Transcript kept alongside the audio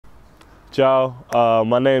Ciao,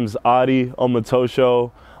 my name's Audie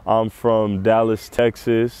Omotosho. I'm from Dallas,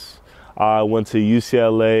 Texas. I went to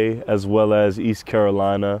UCLA as well as East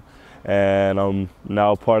Carolina, and I'm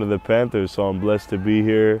now part of the Panthers, so I'm blessed to be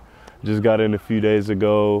here. Just got in a few days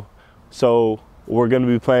ago. So we're going to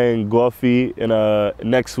be playing Guelphi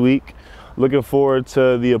next week. Looking forward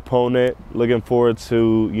to the opponent, looking forward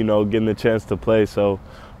to, getting the chance to play, so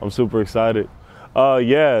I'm super excited.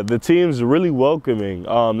 Yeah, the team's really welcoming.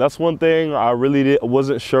 That's one thing I really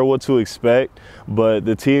wasn't sure what to expect, but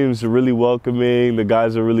the team's really welcoming. The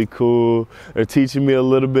guys are really cool. They're teaching me a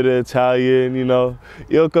little bit of Italian, Io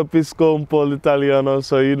capisco un po' l'italiano,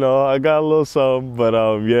 so, I got a little something, but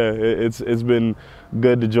yeah, it's been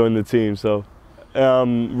good to join the team, so.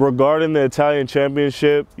 Regarding the Italian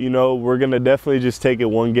championship, we're going to definitely just take it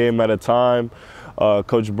one game at a time.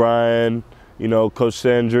 Coach Brian, Coach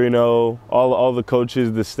Sandrino, all the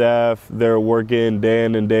coaches, the staff, they're working day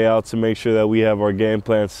in and day out to make sure that we have our game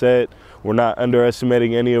plan set. We're not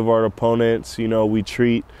underestimating any of our opponents. We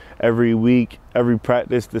treat every week, every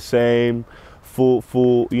practice the same, full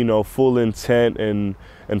intent and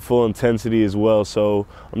full intensity as well. So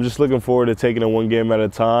I'm just looking forward to taking it one game at a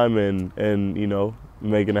time and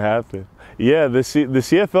making it happen. Yeah, the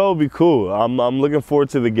CFL will be cool. I'm looking forward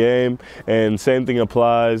to the game, and same thing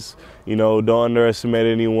applies. Don't underestimate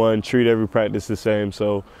anyone. Treat every practice the same.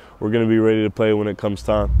 So we're going to be ready to play when it comes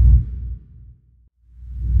time.